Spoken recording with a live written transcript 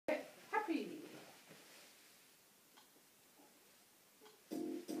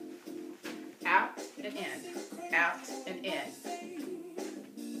and in, out and in.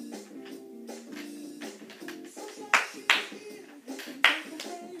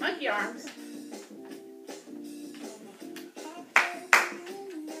 Monkey arms.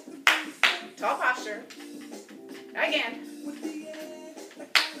 Tall posture. Again.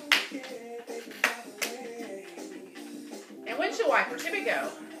 And windshield wipers. Here we go.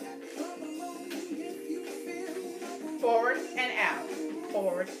 Forward and out.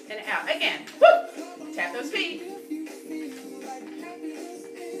 Forward and out. Again. Woo! Tap those feet.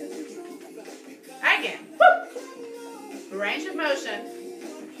 Again. Woo! Range of motion.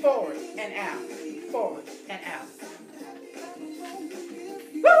 Forward and out. Forward and out.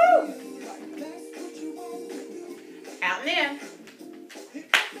 Woo! Out and in.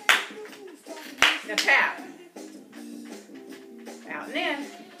 Now tap. Out and in.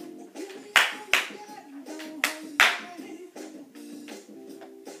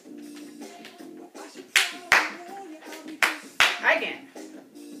 Again.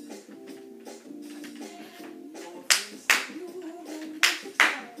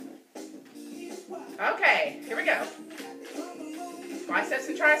 Okay, here we go. Biceps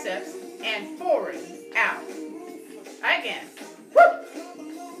and triceps, and forward, out. Again. Woo!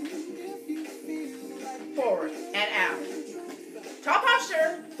 Forward and out. Tall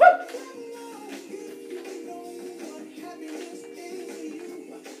posture. Woo!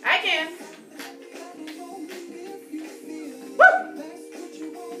 Again. Woo!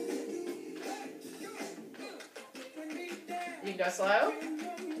 You can go slow.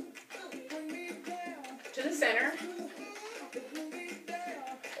 To the center.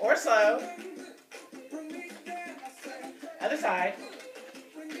 Or slow. Other side.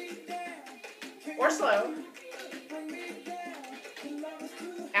 Or slow.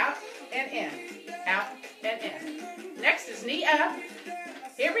 Out and in. Out and in. Next is knee up.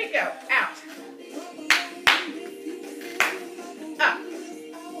 Here we go. Out. Up.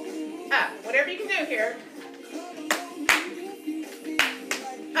 Up. Whatever you can do here.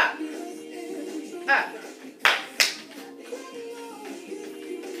 Up. Up.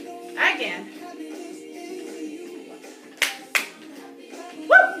 Again.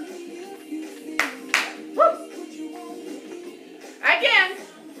 Woo! Woo! Again.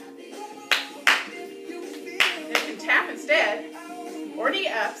 You can tap instead, or knee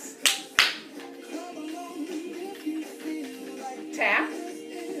ups. Tap,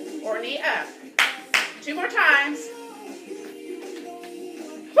 or knee up. 2 more times.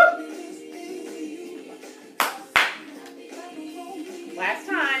 Woo! Last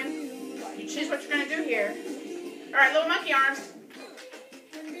time. You choose what you're going to do here. All right, little monkey arms.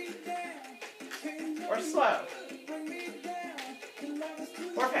 Or slow.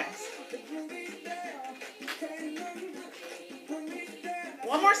 Or fast.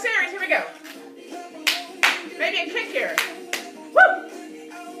 One more series. Here we go. Maybe a kick here. Woo!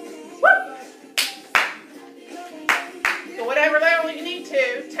 Woo! So whatever level you need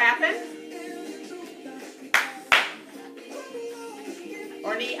to, tapping.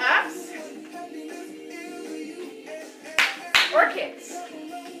 Or knee ups. Or kicks.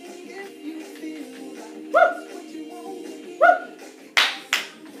 Woo! Woo!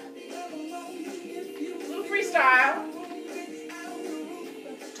 Little freestyle.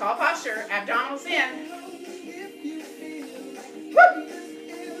 Tall posture, abdominals in.